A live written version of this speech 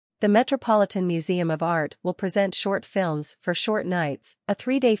The Metropolitan Museum of Art will present Short Films for Short Nights, a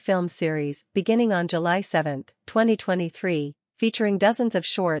 3-day film series beginning on July 7, 2023, featuring dozens of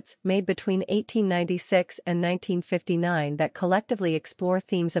shorts made between 1896 and 1959 that collectively explore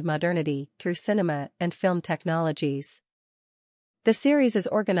themes of modernity through cinema and film technologies. The series is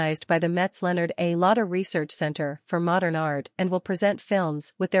organized by the Met's Leonard A. Lauder Research Center for Modern Art and will present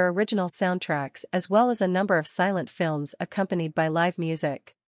films with their original soundtracks as well as a number of silent films accompanied by live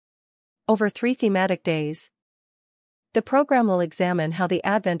music. Over 3 thematic days, the program will examine how the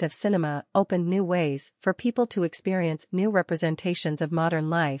advent of cinema opened new ways for people to experience new representations of modern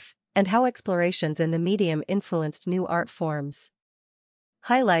life, and how explorations in the medium influenced new art forms.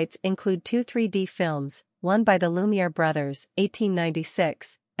 Highlights include 2 3D films, one by the Lumiere brothers,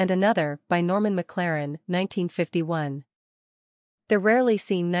 1896, and another by Norman McLaren, 1951. The rarely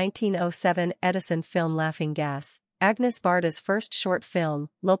seen 1907 Edison film Laughing Gas, Agnes Varda's first short film,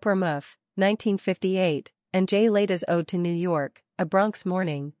 L'Opermeuf, 1958, and Jay Lada's Ode to New York, A Bronx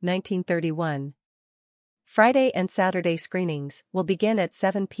Morning, 1931. Friday and Saturday screenings will begin at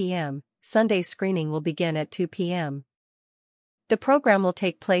 7 p.m., Sunday screening will begin at 2 p.m. The program will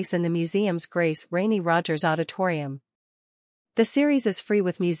take place in the museum's Grace Rainey Rogers Auditorium. The series is free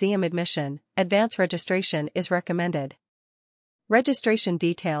with museum admission. Advance registration is recommended. Registration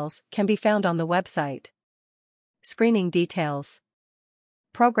details can be found on the website. Screening details.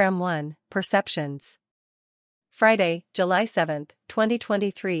 Program 1, Perceptions. Friday, July 7,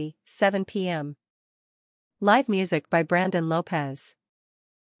 2023, 7 p.m. Live music by Brandon Lopez.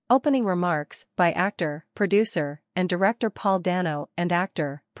 Opening remarks by actor, producer, and director Paul Dano and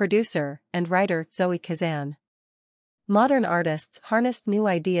actor, producer, and writer Zoe Kazan. Modern artists harnessed new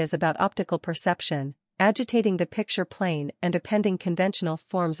ideas about optical perception, agitating the picture plane and appending conventional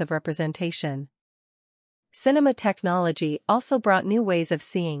forms of representation. Cinema technology also brought new ways of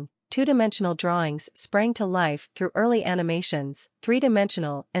seeing. 2-dimensional drawings sprang to life through early animations.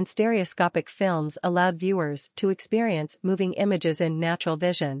 3-dimensional and stereoscopic films allowed viewers to experience moving images in natural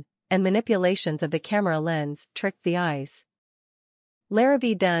vision, and manipulations of the camera lens tricked the eyes.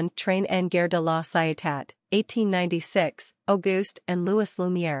 Larrivee d'un train en guerre de la Cietat, 1896, Auguste and Louis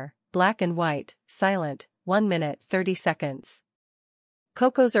Lumiere, black and white, silent, 1 minute 30 seconds.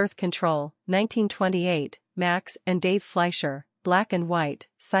 Coco's Earth Control, 1928, Max and Dave Fleischer, black and white,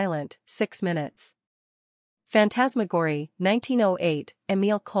 silent, 6 minutes. Phantasmagory, 1908,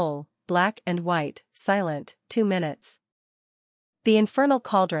 Emile Cole, black and white, silent, 2 minutes. The Infernal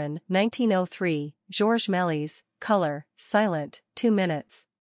Cauldron, 1903, Georges Méliès, color, silent, 2 minutes.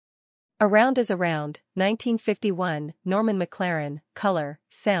 Around is Around, 1951, Norman McLaren, color,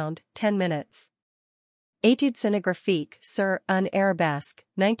 sound, 10 minutes. Étude cinégraphique sur un arabesque,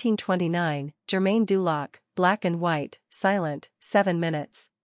 1929, Germain Dulac, black and white, silent, 7 minutes.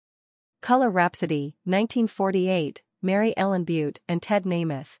 Color Rhapsody, 1948, Mary Ellen Butte and Ted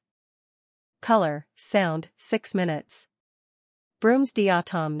Namath. Color, sound, 6 minutes. Brumes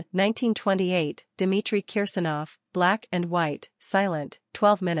d'Automne, 1928, Dmitry Kirsanov, black and white, silent,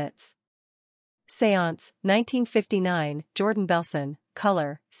 12 minutes. Séance, 1959, Jordan Belson,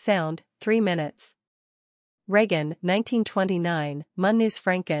 color, sound, 3 minutes. Reagan, 1929, Munnus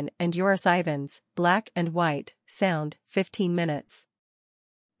Franken and Joris Ivans, black and white, sound, 15 minutes.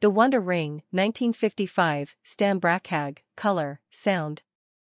 The Wonder Ring, 1955, Stan Brakhage, color, sound,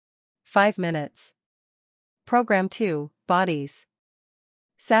 5 minutes. Program 2, Bodies.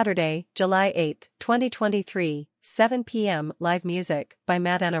 Saturday, July 8, 2023, 7 p.m. Live music by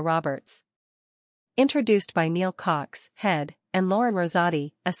Madana Roberts. Introduced by Neil Cox, head, and Lauren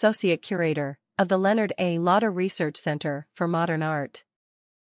Rosati, associate curator, of the Leonard A. Lauder Research Center for Modern Art.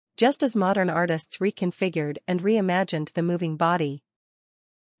 Just as modern artists reconfigured and reimagined the moving body,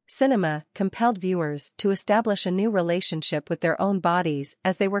 cinema compelled viewers to establish a new relationship with their own bodies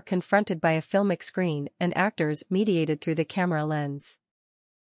as they were confronted by a filmic screen and actors mediated through the camera lens.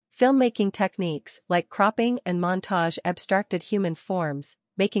 Filmmaking techniques like cropping and montage abstracted human forms,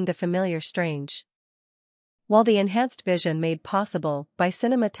 making the familiar strange. While the enhanced vision made possible by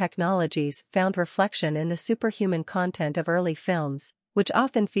cinema technologies found reflection in the superhuman content of early films, which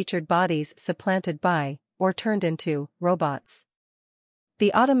often featured bodies supplanted by, or turned into, robots.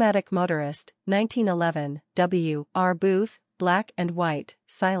 The Automatic Motorist, 1911, W. R. Booth, black and white,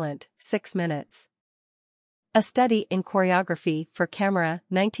 silent, 6 minutes. A Study in Choreography for Camera,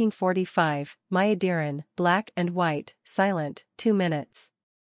 1945, Maya Deren, black and white, silent, 2 minutes.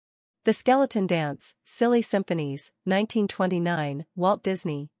 The Skeleton Dance, Silly Symphonies, 1929, Walt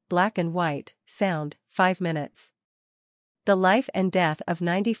Disney, black and white, sound, 5 minutes. The Life and Death of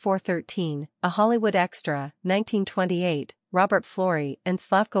 9413, A Hollywood Extra, 1928, Robert Florey and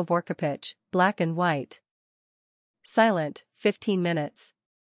Slavko Vorkapich, Black and White. Silent, 15 minutes.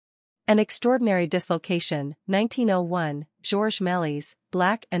 An Extraordinary Dislocation, 1901, Georges Méliès,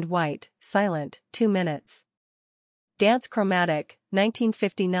 Black and White, Silent, 2 minutes. Dance Chromatic,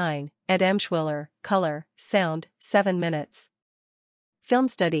 1959, Ed Emshwiller, Color, Sound, 7 minutes. Film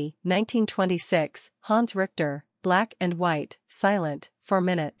Study, 1926, Hans Richter, Black and White, Silent, 4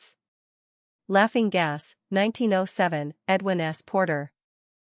 minutes. Laughing Gas, 1907, Edwin S. Porter.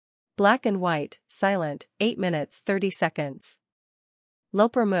 Black and White, Silent, 8 minutes 30 seconds.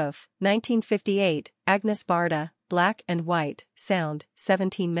 Loper-Mouth, 1958, Agnes Barda, Black and White, Sound,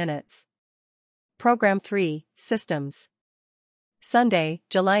 17 minutes. Program 3, Systems. Sunday,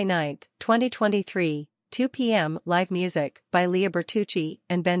 July 9, 2023, 2 p.m. Live music by Leah Bertucci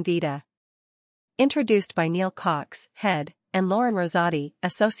and Ben Vita. Introduced by Neil Cox, Head, and Lauren Rosati,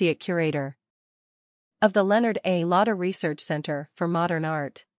 Associate Curator. Of the Leonard A. Lauder Research Center for Modern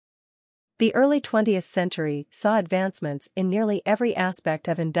Art. The early 20th century saw advancements in nearly every aspect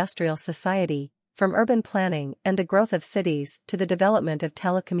of industrial society, from urban planning and the growth of cities to the development of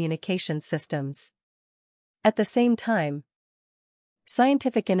telecommunication systems. At the same time,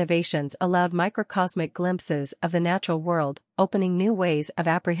 scientific innovations allowed microcosmic glimpses of the natural world, opening new ways of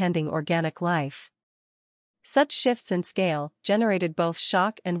apprehending organic life. Such shifts in scale generated both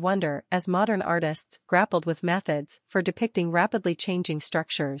shock and wonder as modern artists grappled with methods for depicting rapidly changing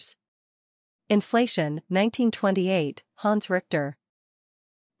structures. Inflation, 1928, Hans Richter.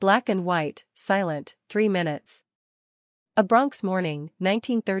 Black and White, Silent, 3 minutes. A Bronx Morning,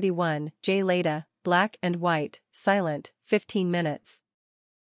 1931, Jay Leda, Black and White, Silent, 15 minutes.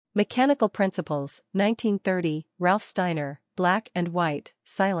 Mechanical Principles, 1930, Ralph Steiner, Black and White,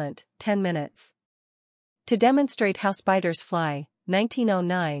 Silent, 10 minutes. To Demonstrate How Spiders Fly,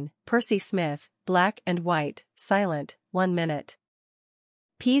 1909, Percy Smith, Black and White, Silent, 1 minute.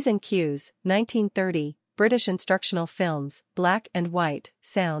 P's and Q's, 1930, British Instructional Films, Black and White,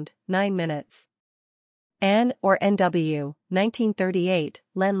 Sound, 9 minutes. N or NW, 1938,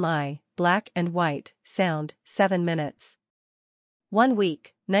 Len Lai, Black and White, Sound, 7 minutes. 1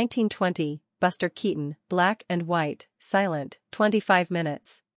 Week, 1920, Buster Keaton, Black and White, Silent, 25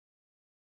 minutes.